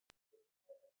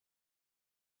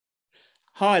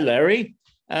Hi, Larry.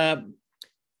 Um,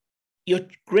 your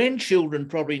grandchildren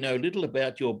probably know little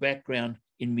about your background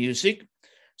in music.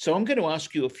 So I'm going to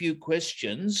ask you a few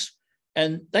questions,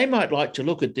 and they might like to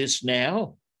look at this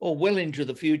now or well into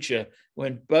the future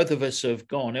when both of us have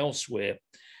gone elsewhere.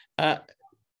 Uh,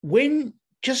 when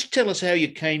Just tell us how you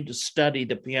came to study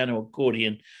the piano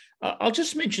accordion. I'll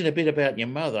just mention a bit about your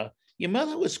mother. Your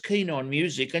mother was keen on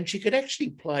music, and she could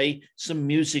actually play some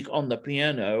music on the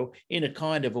piano in a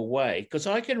kind of a way. Because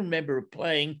I can remember her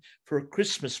playing for a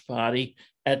Christmas party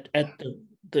at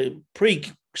the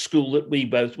preschool that we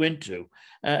both went to.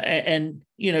 And,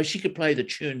 you know, she could play the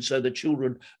tune so the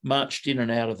children marched in and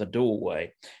out of the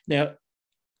doorway. Now,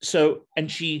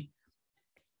 and she,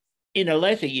 in her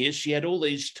latter years, she had all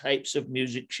these tapes of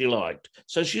music she liked.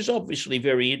 So she's obviously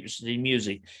very interested in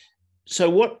music.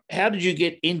 So how did you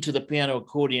get into the piano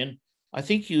accordion? I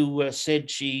think you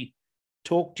said she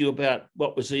talked to you about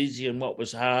what was easy and what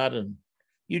was hard, and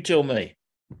you tell me.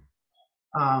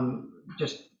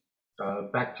 Just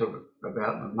back to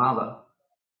about my mother.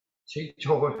 She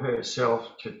taught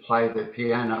herself to play the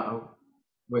piano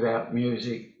without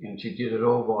music, and she did it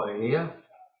all by ear.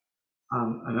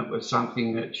 And it was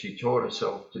something that she taught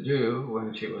herself to do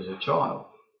when she was a child.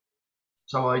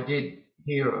 So I did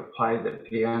hear her play the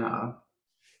piano,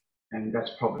 and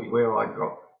that's probably where I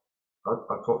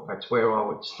thought that's where I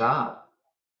would start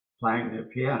playing the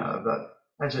piano. But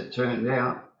as it turned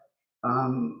out,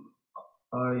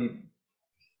 I,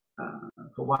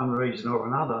 for one reason or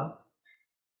another,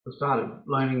 I started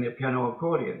learning the piano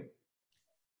accordion.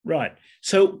 Right.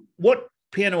 So what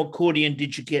piano accordion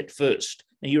did you get first?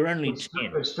 Now, you're only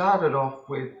 10. It started off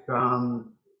with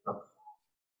a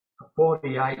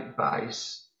 48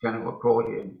 bass piano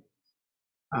accordion,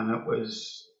 and it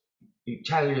was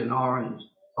Italian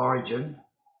origin.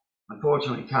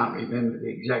 Unfortunately, can't remember the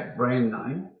exact brand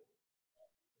name,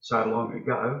 so long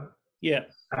ago. Yeah.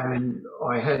 And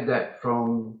I had that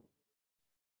from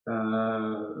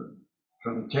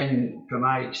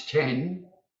age 10,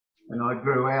 and I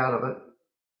grew out of it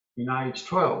in age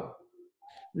 12.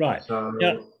 Right. So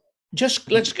Now,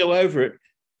 let's go over it,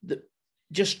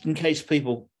 just in case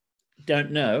people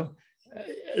don't know.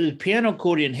 The piano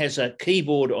accordion has a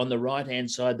keyboard on the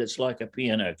right-hand side that's like a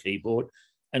piano keyboard,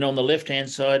 and on the left-hand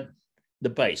side, the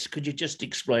bass. Could you just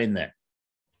explain that?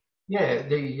 Yeah,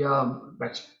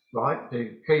 that's right.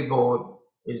 The keyboard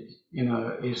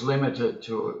is limited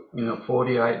to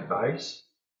 48 bass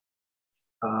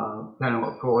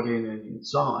piano accordion in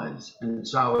size, and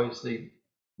so is the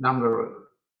number of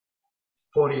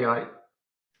 48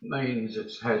 means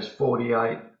it has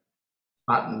 48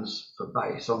 buttons for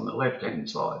bass on the left-hand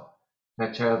side.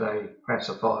 That's how they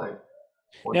classify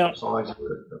what Now, the size of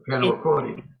the piano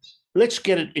accordion is. Let's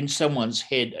get it in someone's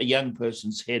head, a young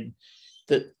person's head,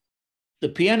 that the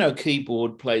piano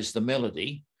keyboard plays the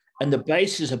melody and the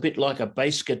bass is a bit like a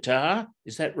bass guitar.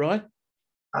 Is that right?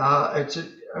 I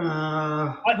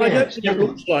don't think it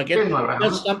looks like it.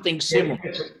 That's something similar.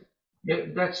 Yeah,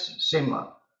 that's similar.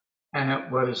 And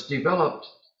it was developed,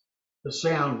 the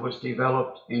sound was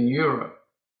developed in Europe.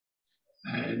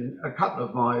 And a couple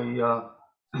of my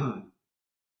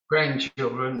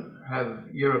grandchildren have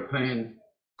European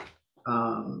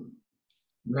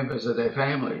members of their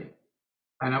family.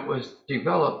 And it was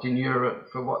developed in Europe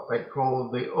for what they call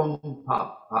the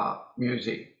pop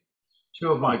music.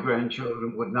 Two of my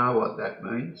grandchildren would know what that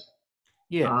means.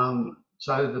 Yeah.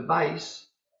 So the bass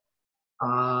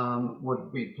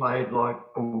would be played like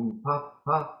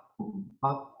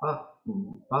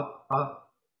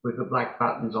with the black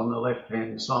buttons on the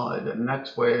left-hand side, and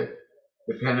that's where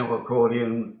the piano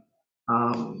accordion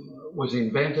was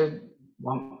invented,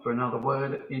 one for another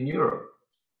word, in Europe.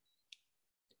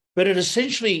 But it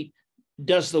essentially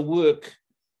does the work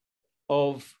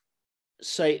of,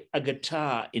 say, a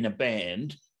guitar in a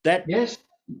band. Yes,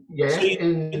 yeah.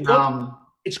 So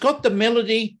it's got the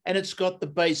melody and it's got the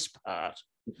bass part.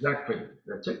 Exactly,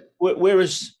 that's it.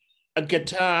 Whereas a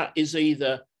guitar is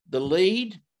either the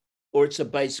lead or it's a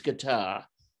bass guitar.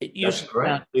 It usually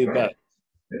can't do both.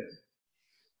 Yes.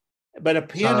 But a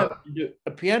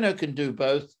piano can do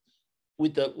both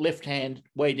with the left hand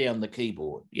way down the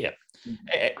keyboard. Yeah.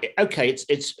 Okay,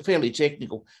 it's fairly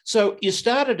technical. So you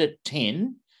started at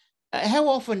 10. How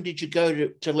often did you go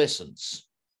to lessons?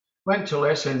 Went to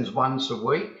lessons once a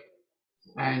week,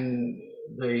 and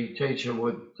the teacher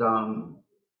would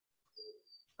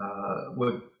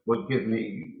give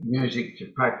me music to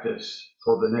practice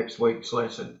for the next week's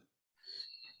lesson.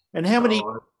 And how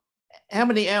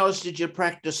many hours did you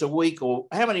practice a week, or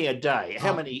how many a day?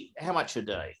 How much a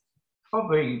day?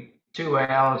 Probably 2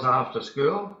 hours after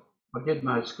school. I did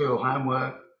my school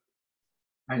homework,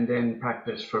 and then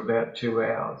practice for about 2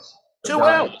 hours a 2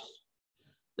 hours. day.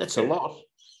 That's a lot.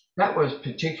 That was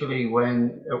particularly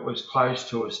when it was close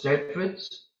to a Stedfords.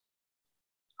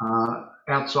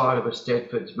 Outside of a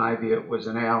Stedfords, maybe it was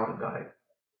an hour a day.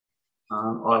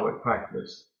 I would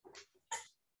practice.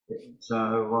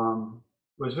 So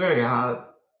it was very hard.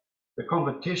 The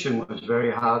competition was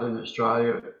very hard in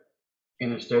Australia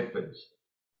in a Stedfords.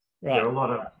 Right. There are a lot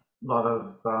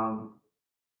of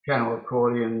piano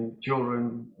accordion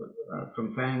children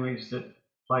from families that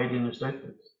played in the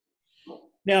Stedfords.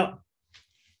 Now,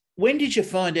 when did you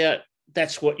find out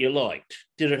that's what you liked?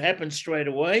 Did it happen straight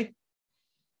away?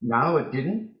 No, it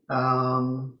didn't.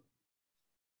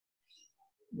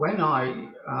 When I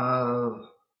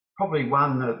probably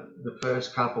won the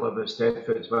first couple of the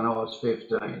Stedfords when I was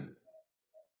 15.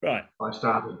 Right. I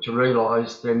started to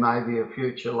realise there may be a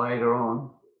future later on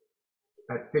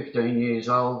at 15 years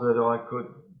old that I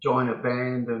could join a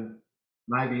band and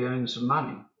maybe earn some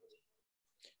money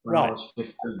when I was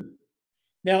 15.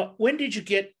 Now, when did you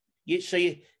get, so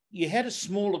you had a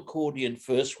small accordion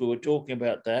first, we were talking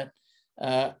about that,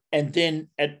 and then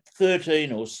at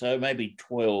 13 or so, maybe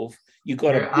 12, you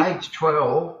got age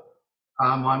 12,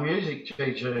 my music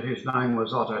teacher, whose name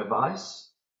was Otto Weiss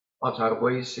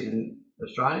in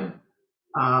Australia,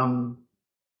 and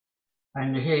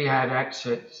he had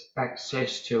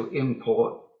access to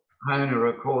import Hohner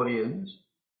accordions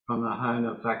from the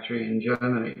Hohner factory in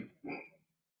Germany.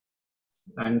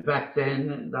 And back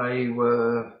then they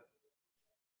were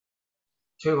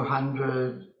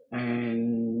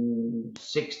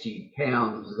 260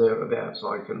 pounds thereabouts,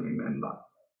 I can remember.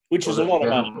 Which is a lot of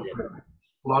money.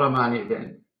 A lot of money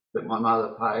then that my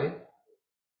mother paid.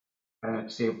 And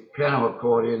it's the piano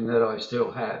accordion that I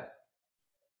still have.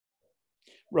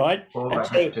 Right. All I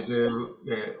had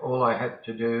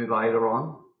to do later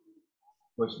on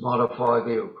was modify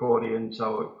the accordion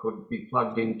so it could be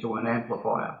plugged into an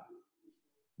amplifier.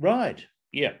 Right.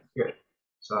 Yeah. Yeah.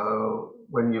 So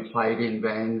when you played in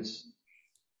bands,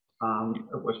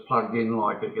 it was plugged in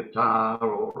like a guitar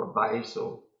or a bass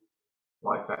or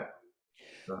like that.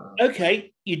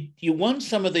 Okay, you won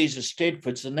some of these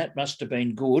Stedfords, and that must have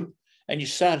been good. And you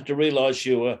started to realise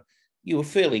you were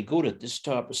fairly good at this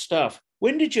type of stuff.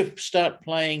 When did you start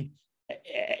playing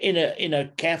in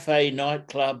a cafe,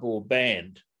 nightclub, or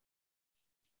band?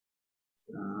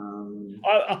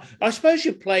 I suppose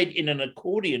you played in an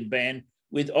accordion band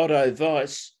with Otto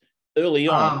Weiss early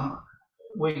on.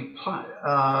 We play,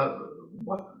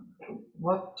 what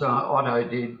Otto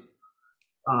did,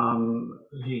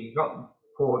 he got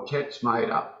quartets made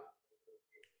up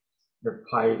that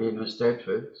played in the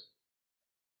Stedfords,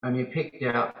 and he picked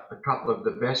out a couple of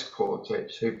the best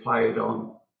quartets who played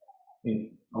on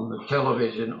the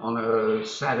television on a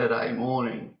Saturday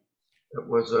morning. It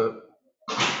was a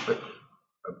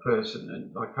person,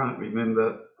 and I can't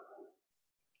remember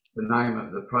the name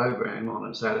of the program on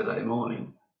a Saturday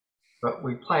morning, but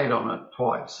we played on it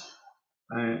twice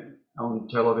on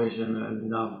television,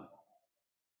 and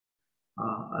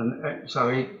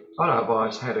so Otto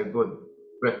Weiss had a good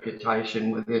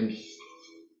reputation within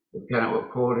the piano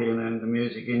accordion and the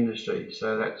music industry,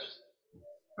 so that's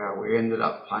how we ended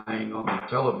up playing on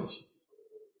television.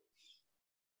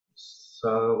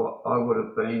 So I would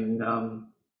have been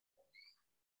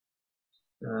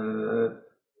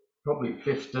probably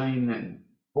 15 then,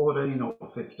 14 or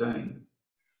 15.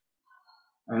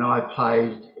 And I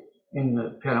played in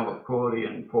the piano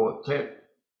accordion quartet.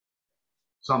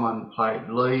 Someone played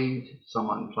lead,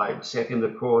 someone played second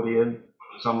accordion,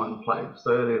 someone played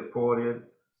third accordion,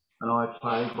 and I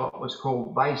played what was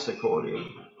called bass accordion.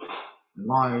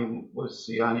 Mine was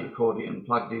the only accordion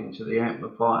plugged into the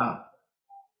amplifier,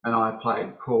 and I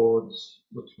played chords,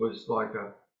 which was like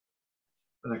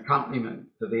an accompaniment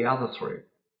to the other three.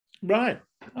 Right.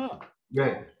 Oh.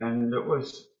 Yeah, and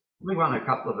we won a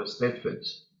couple of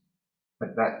Stedfords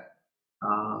at that,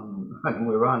 and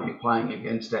we were only playing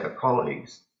against our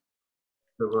colleagues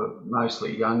who were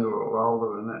mostly younger or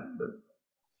older than that, but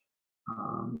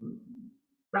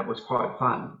that was quite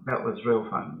fun. That was real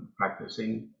fun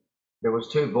practicing. There was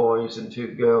 2 boys and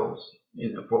 2 girls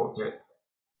in the quartet,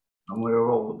 and we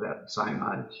were all about the same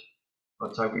age.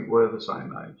 I'd say we were the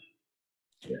same age.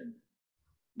 Yeah.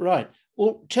 Right.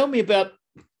 Well, tell me about,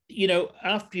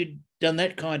 after you'd done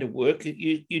that kind of work,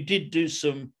 you did do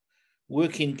some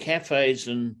work in cafes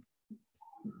and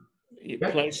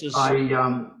places. I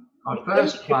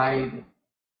first played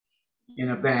in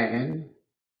a band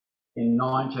in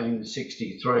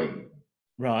 1963.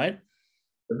 Right.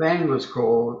 The band was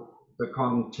called the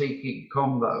Contiki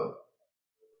Combo,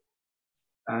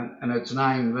 and its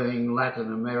name being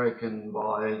Latin American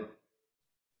by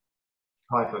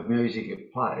type of music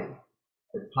it played.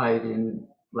 It played in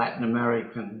Latin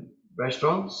American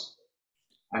restaurants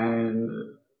and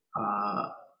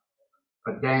a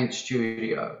dance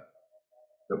studio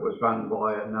that was run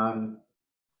by a known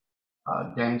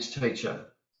dance teacher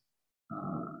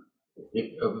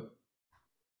of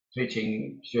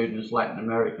teaching students Latin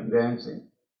American dancing.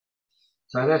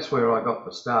 So that's where I got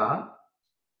the start.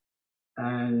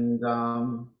 And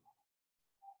the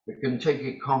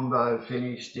Kentucky Combo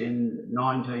finished in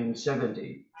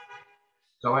 1970.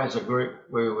 So as a group,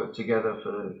 we were together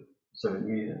for 7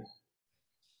 years.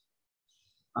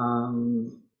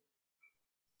 And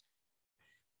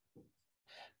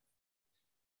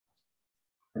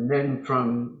then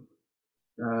from,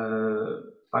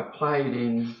 I played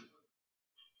in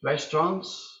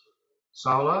restaurants,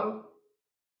 solo,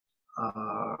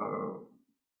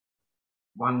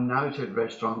 one noted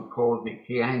restaurant called the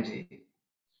Chianti.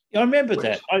 I remember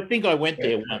that. I think I went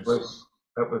there once.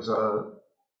 It was a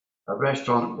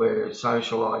restaurant where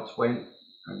socialites went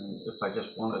and if they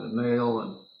just wanted a meal,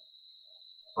 and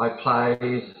I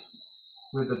played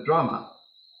with a drummer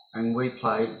and we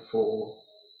played for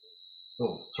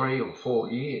 3 or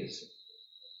 4 years,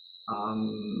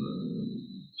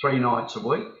 3 nights a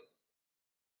week,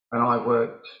 and I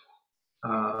worked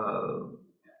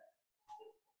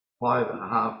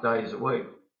 5.5 days a week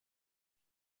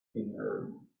in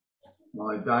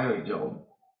my daily job.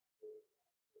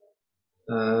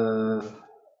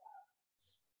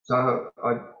 So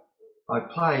I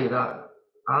played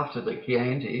after the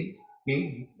Chianti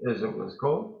gig, as it was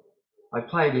called. I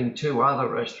played in 2 other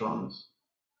restaurants.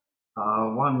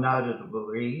 One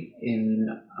notably in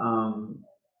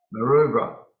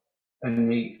Maroubra, and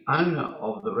the owner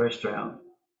of the restaurant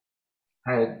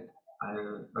had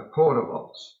a quarter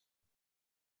box,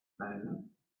 and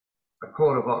a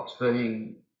quarter box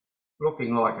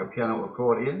looking like a piano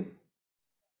accordion,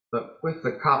 but with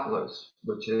the couplers,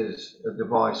 which is a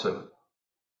device of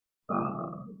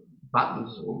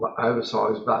buttons, or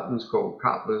oversized buttons called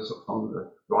couplers on the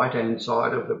right-hand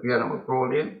side of the piano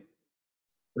accordion.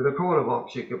 With a quarter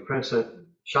box, you could press it,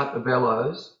 shut the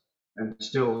bellows, and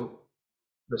still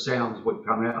the sounds would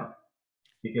come out.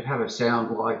 You could have a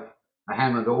sound like a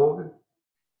Hammond organ,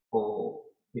 or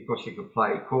because you could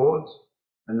play chords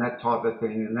and that type of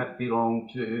thing, and that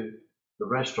belonged to the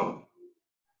restaurant.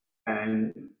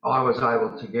 And I was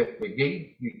able to get the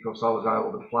gig because I was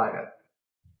able to play it,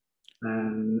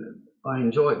 and I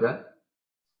enjoyed that.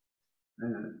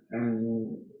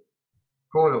 And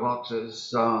quarter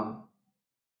boxes,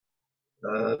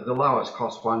 the lowest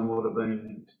cost one would have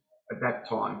been at that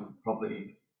time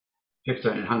probably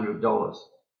 $1,500. A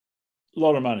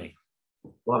lot of money. A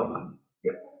lot of money.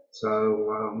 Yep.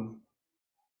 So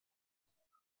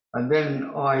and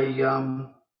then I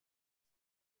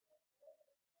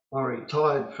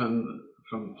retired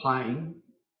from playing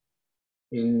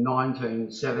in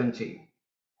 1970.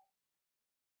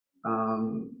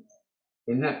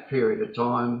 In that period of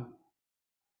time,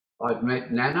 I'd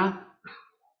met Nana.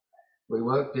 We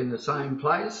worked in the same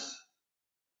place,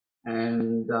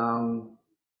 and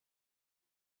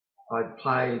I'd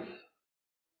played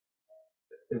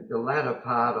the latter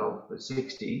part of the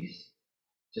 60s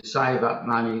to save up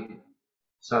money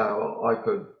so I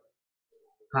could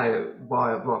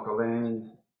buy a block of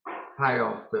land, pay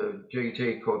off the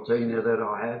GT Cortina that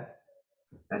I had,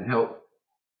 and help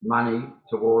money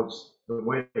towards the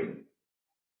wedding.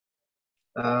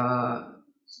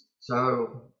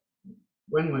 So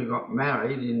when we got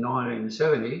married in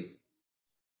 1970,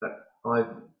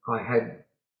 I had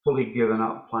fully given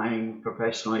up playing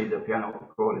professionally the piano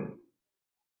accordion.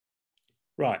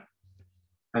 Right.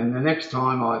 And the next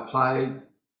time I played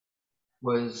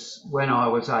was when I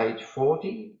was age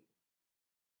 40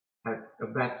 at a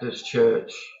Baptist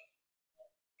church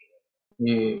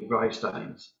near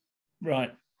Greystanes.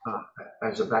 Right.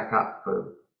 As a backup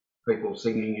for people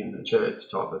singing in the church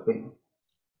type of thing.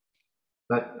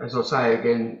 But as I say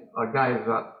again, I gave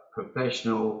up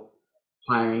professional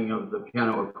playing of the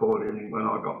piano accordion when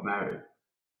I got married.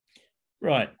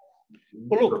 Right.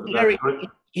 Well, look, Larry,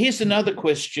 here's another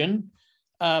question.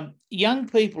 Young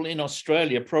people in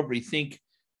Australia probably think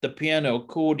the piano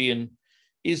accordion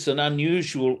is an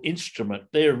unusual instrument.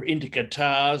 They're into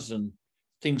guitars and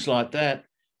things like that.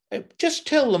 Just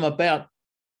tell them about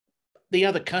the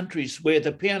other countries where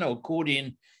the piano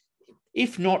accordion,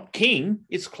 if not king,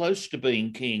 it's close to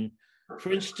being king.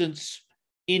 For instance,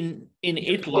 in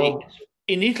Italy,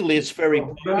 it's very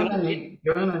popular.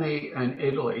 Germany and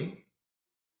Italy.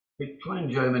 Between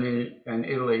Germany and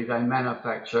Italy, they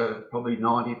manufacture probably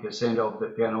 90% of the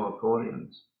piano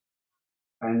accordions.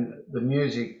 And the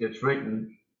music that's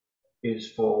written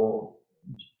is for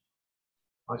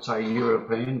I'd say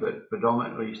European, but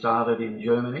predominantly started in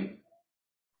Germany,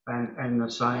 and the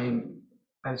same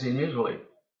as in Italy.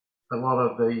 A lot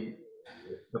of the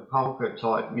polka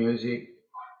type music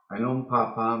and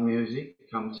un-pa-pa music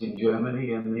comes in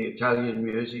Germany, and the Italian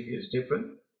music is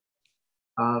different.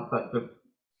 But the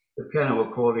piano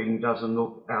accordion doesn't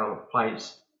look out of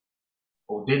place,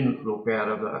 or didn't look out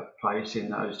of place in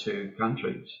those two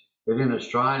countries. But in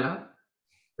Australia,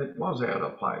 it was out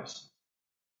of place.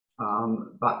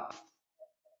 But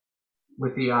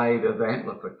with the aid of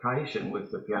amplification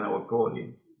with the piano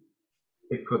accordion,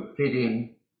 it could fit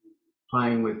in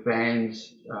playing with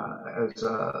bands as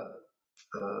a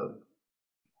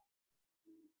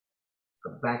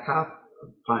backup,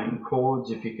 playing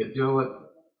chords if you could do it,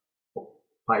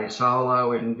 play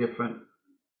solo in different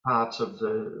parts of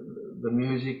the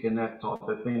music and that type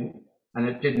of thing, and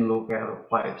it didn't look out of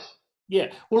place.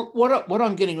 Yeah. Well, what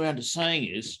I'm getting around to saying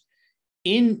is,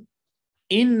 in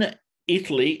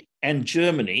Italy and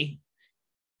Germany,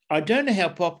 I don't know how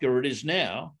popular it is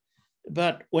now,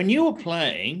 but when you were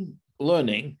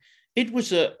learning, it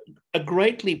was a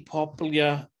greatly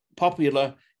popular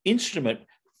instrument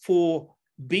for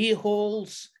beer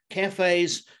halls,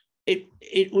 cafes.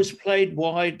 It was played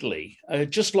widely,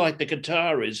 just like the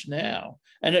guitar is now.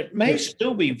 And it may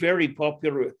still be very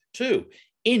popular too.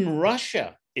 In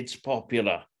Russia, it's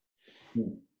popular.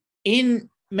 In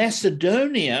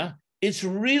Macedonia, it's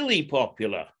really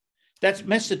popular.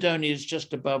 Macedonia is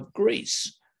just above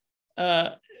Greece.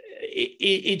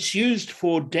 It's used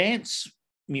for dance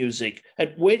music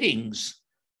at weddings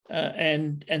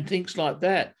and things like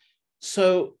that.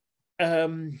 So,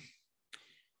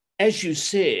 as you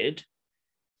said,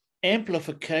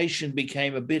 amplification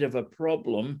became a bit of a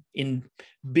problem in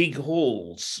big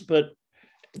halls, but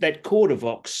that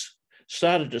Cordovox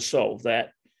started to solve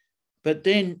that. But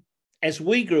then as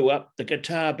we grew up, the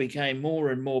guitar became more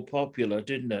and more popular,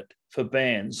 didn't it, for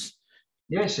bands?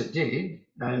 Yes, it did.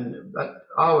 But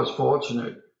I was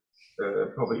fortunate,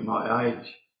 probably my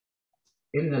age,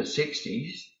 in the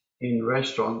 60s, in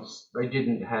restaurants, they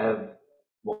didn't have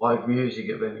live music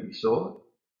of any sort.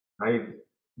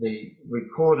 The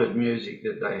recorded music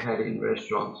that they had in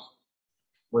restaurants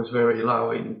was very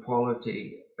low in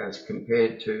quality as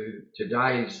compared to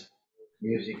today's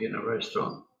music in a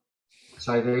restaurant.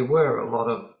 So there were a lot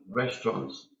of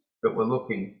restaurants that were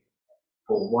looking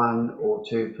for one or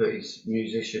two piece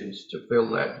musicians to fill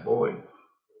that void.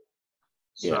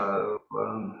 So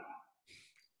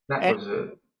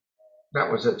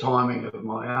that was a timing of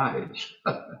my age.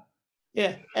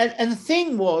 Yeah, and the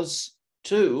thing was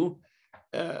too,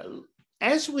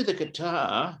 as with a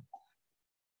guitar,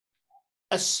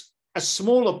 a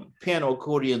smaller piano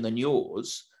accordion than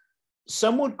yours,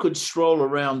 someone could stroll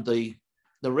around the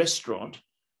restaurant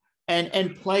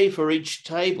and play for each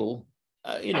table,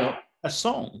 a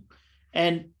song.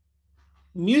 And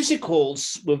music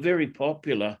halls were very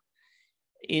popular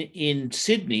in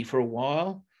Sydney for a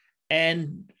while,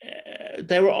 and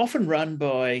they were often run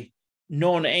by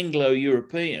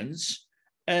non-Anglo-Europeans,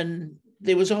 and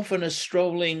there was often a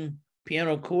strolling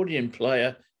piano accordion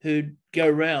player who'd go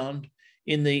round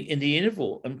in the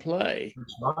interval and play.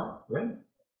 That's right, yeah.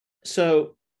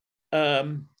 So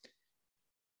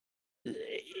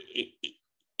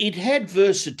it had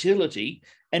versatility,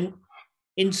 and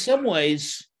in some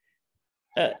ways,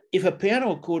 if a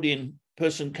piano accordion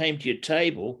person came to your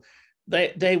table,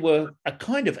 they were a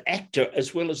kind of actor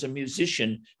as well as a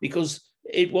musician, because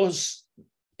it was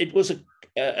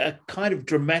a kind of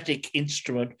dramatic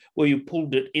instrument where you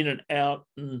pulled it in and out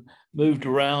and moved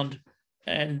around,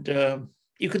 and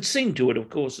you could sing to it, of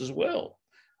course, as well.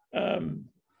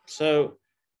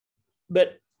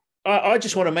 But I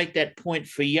just want to make that point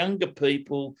for younger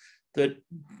people that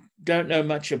don't know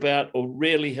much about or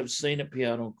rarely have seen a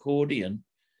piano accordion.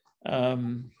 Have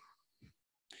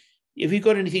you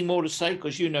got anything more to say?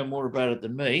 Because you know more about it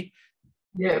than me.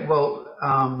 Yeah, well,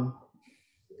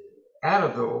 out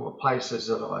of all the places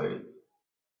that I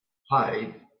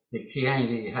played, the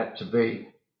Chianti had to be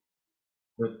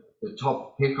the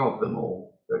top pick of them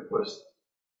all. It was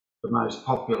the most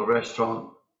popular restaurant,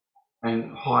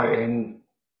 and high-end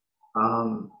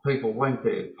people went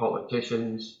there.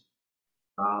 Politicians,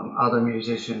 other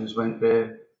musicians went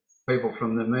there, people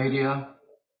from the media,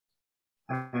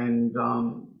 and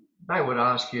they would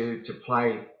ask you to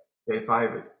play their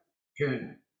favourite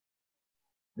tune.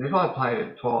 And if I played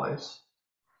it twice,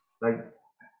 and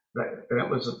it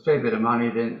was a fair bit of money,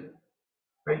 then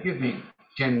they'd give me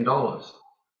 $10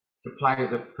 to play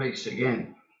the piece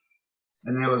again.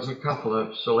 And there was a couple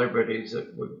of celebrities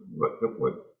that would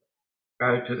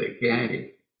go to the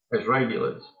Chianti as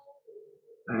regulars,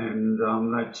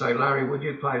 and they'd say, Larry, would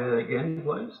you play that again,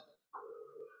 please?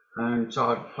 And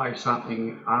so I'd play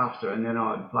something after, and then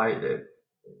I'd play that.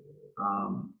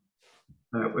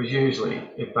 And it was usually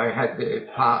if they had their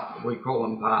we call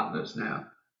them partners now,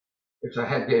 if they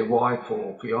had their wife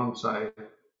or fiance,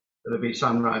 it'd be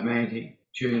some romantic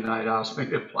tune they'd ask me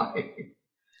to play.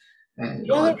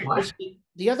 And I'd play.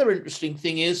 The other interesting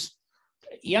thing is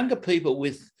younger people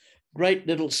with great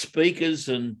little speakers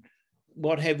and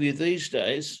what have you these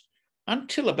days,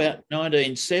 until about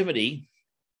 1970,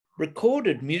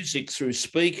 recorded music through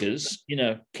speakers in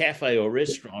a cafe or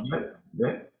restaurant.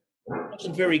 Yeah.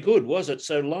 Wasn't very good, was it?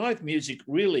 So live music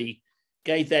really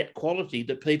gave that quality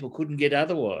that people couldn't get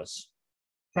otherwise.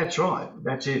 That's right.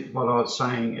 That's it. What I was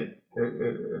saying at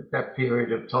that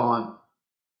period of time,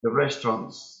 the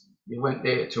restaurants, you went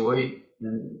there to eat,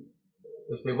 and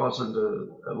if there wasn't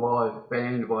a live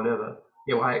band, whatever,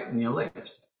 you ate and you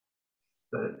left.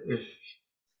 But if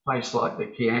a place like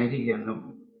the Chianti and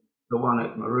the one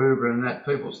at Maroubra and that,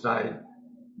 people stayed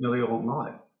nearly all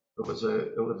night. It was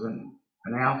an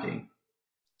outing.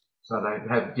 So they'd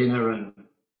have dinner and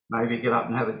maybe get up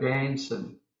and have a dance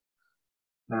and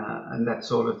that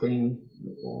sort of thing.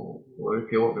 Or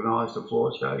if you organised a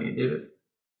floor show, you did it.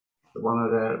 The one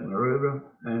at Maroubra,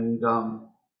 and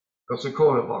because the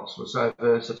quarter box was so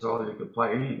versatile, you could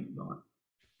play anything.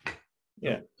 Right?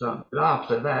 Yeah. But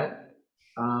after that,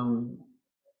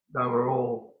 they were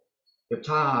all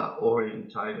guitar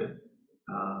orientated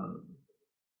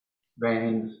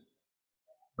bands,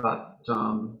 but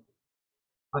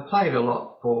I played a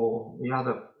lot for the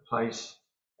other place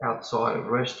outside of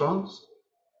restaurants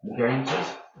and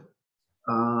dances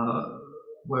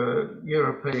were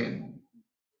European.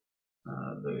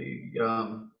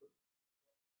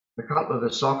 A couple of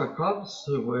the soccer clubs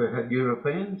who had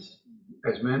Europeans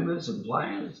as members and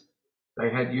players, they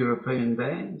had European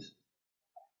bands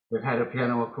that had a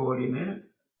piano accordion in it.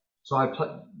 So I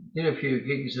did a few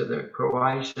gigs at the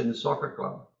Croatian soccer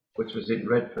club, which was in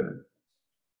Redfern.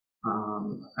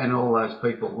 And all those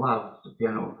people loved the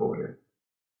piano accordion.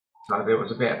 So there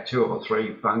was about 2 or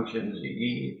 3 functions a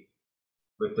year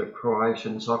with the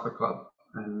Croatian soccer club.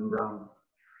 And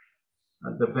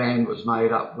the band was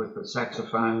made up with a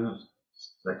saxophonist,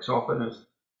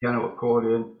 piano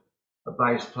accordion, a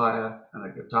bass player, and a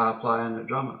guitar player and a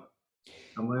drummer.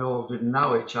 And we all didn't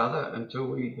know each other until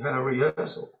we had a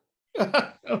rehearsal.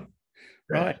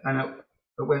 Right. And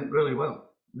it went really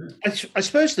well. Yeah. I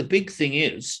suppose the big thing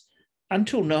is,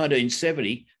 until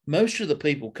 1970, most of the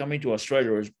people coming to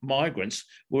Australia as migrants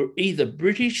were either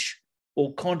British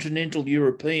or continental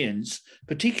Europeans,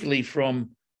 particularly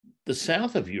from the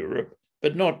south of Europe,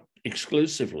 but not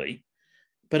exclusively.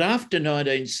 But after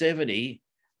 1970,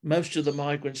 most of the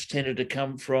migrants tended to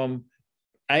come from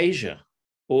Asia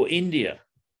or India.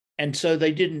 And so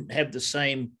they didn't have the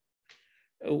same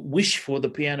wish for the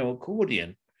piano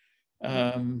accordion.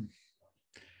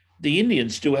 The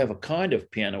Indians do have a kind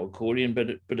of piano accordion,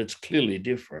 but it's clearly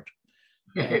different.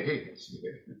 Yeah, it is.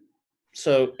 Yeah.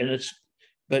 So, and it's,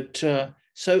 but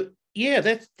so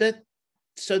yeah,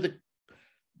 so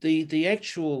the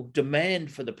actual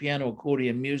demand for the piano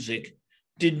accordion music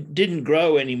didn't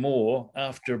grow anymore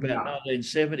after about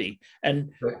 1970.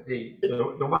 And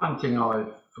the one thing I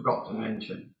forgot to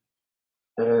mention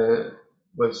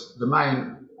was the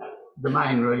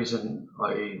main reason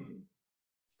I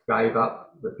gave up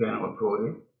the piano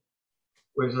accordion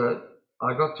was that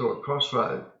I got to a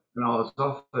crossroad and I was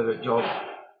offered a job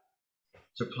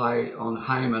to play on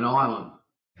Hayman Island.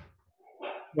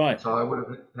 Right. So I would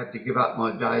have had to give up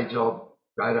my day job,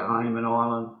 go to Hayman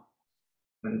Island,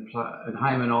 and play. And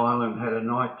Hayman Island had a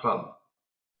nightclub.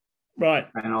 Right.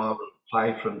 And I would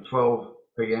play from 12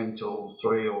 p.m. till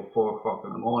 3 or 4 o'clock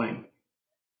in the morning.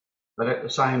 But at the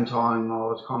same time, I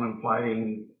was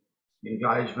contemplating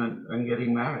engagement and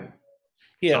getting married.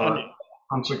 Yeah. So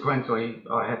consequently,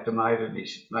 I had to make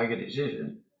a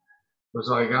decision. Was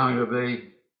I going to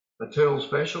be a tool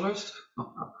specialist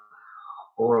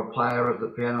or a player of the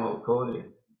piano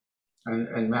accordion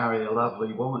and marry a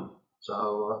lovely woman?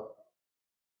 So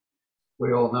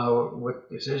we all know what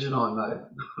decision I made.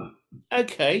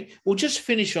 Okay. Well, just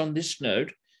finish on this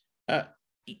note.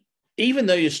 Even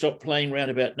though you stopped playing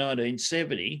around about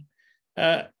 1970,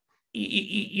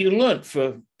 you learnt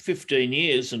for 15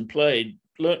 years and played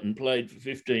for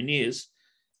 15 years.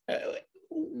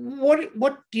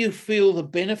 What do you feel the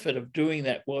benefit of doing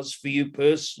that was for you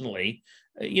personally?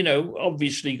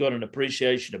 Obviously you got an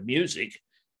appreciation of music,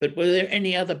 but were there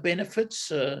any other benefits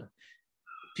to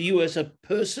you as a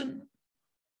person?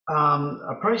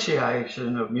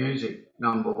 Appreciation of music,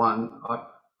 number one.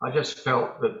 I just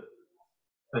felt that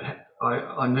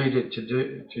I needed to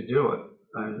do it,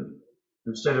 and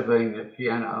instead of being a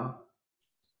piano,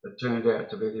 it turned out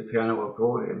to be the piano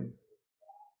accordion,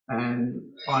 and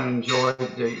I enjoyed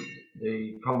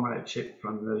the comradeship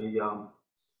from the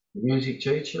music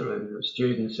teacher and the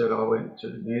students that I went to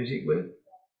the music with.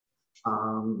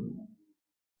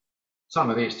 Some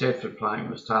of the extensive playing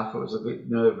was tough. It was a bit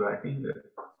nerve-wracking, but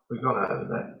we got over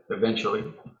that eventually.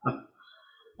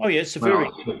 Oh, yes, it's very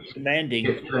demanding.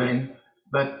 15.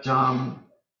 But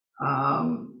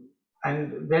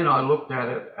and then I looked at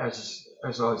it as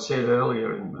I said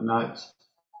earlier in the notes,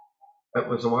 it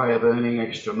was a way of earning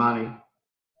extra money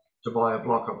to buy a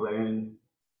block of land,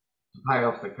 to pay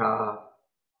off the car,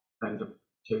 and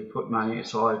to put money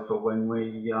aside for when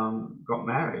we got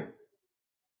married.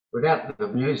 Without the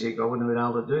music, I wouldn't have been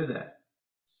able to do that.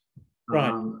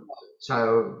 Right.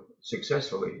 So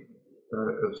successfully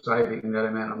of saving that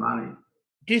amount of money.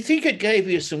 Do you think it gave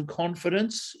you some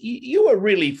confidence? You were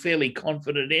really fairly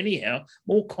confident anyhow,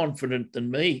 more confident than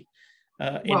me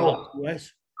in lots of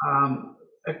ways.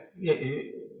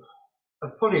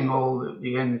 Putting all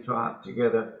the end part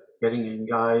together, getting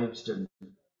engaged and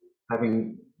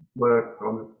having work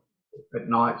at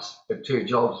nights at 2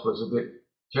 jobs was a bit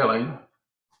telling.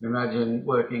 Imagine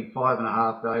working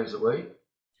 5.5 days a week,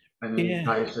 and in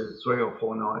cases 3 or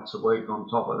 4 nights a week on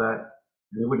top of that.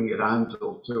 And you wouldn't get home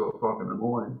till 2 o'clock in the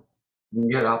morning. You can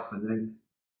get up and then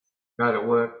go to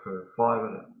work for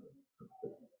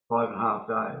 5.5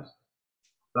 days.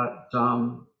 But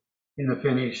in the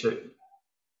finish,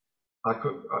 I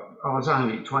was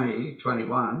only 20,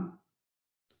 21,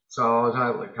 so I was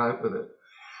able to cope with it.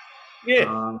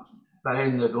 Yeah. But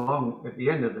at the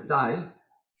end of the day,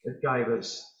 it gave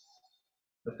us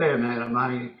a fair amount of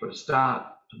money for a start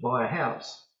to buy a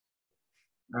house.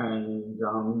 And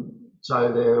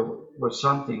so there was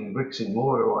something bricks and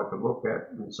mortar I could look at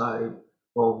and say,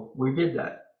 well, we did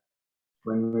that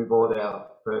when we bought our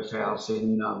first house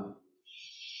in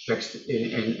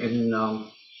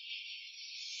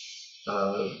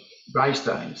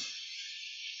Greystanes.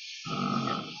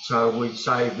 So we'd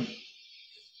saved,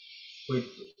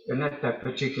 and at that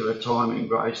particular time in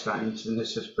Greystanes, and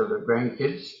this is for the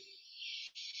grandkids,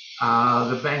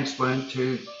 the banks weren't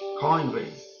too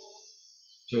kindly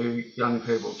to young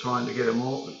people trying to get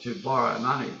to borrow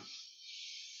money.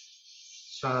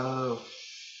 So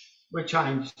we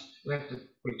changed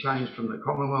from the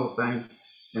Commonwealth Bank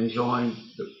and joined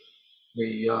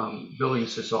the Building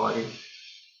Society,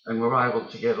 and were able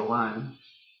to get a loan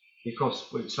because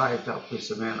we'd saved up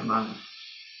this amount of money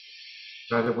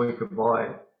so that we could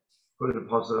put a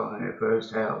deposit on our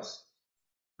first house.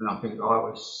 And I think I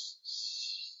was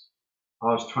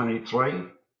 23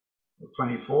 or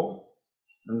 24.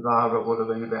 And Barbara would have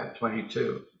been about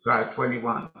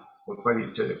 21 or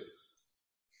 22.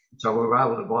 So we were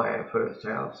able to buy our first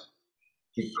house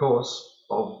because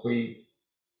of the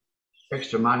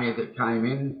extra money that came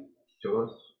in to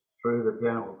us through the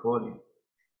piano accordion.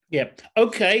 Yeah.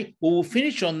 Okay. Well, we'll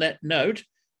finish on that note,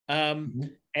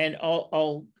 and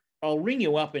I'll ring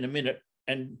you up in a minute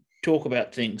and talk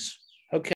about things.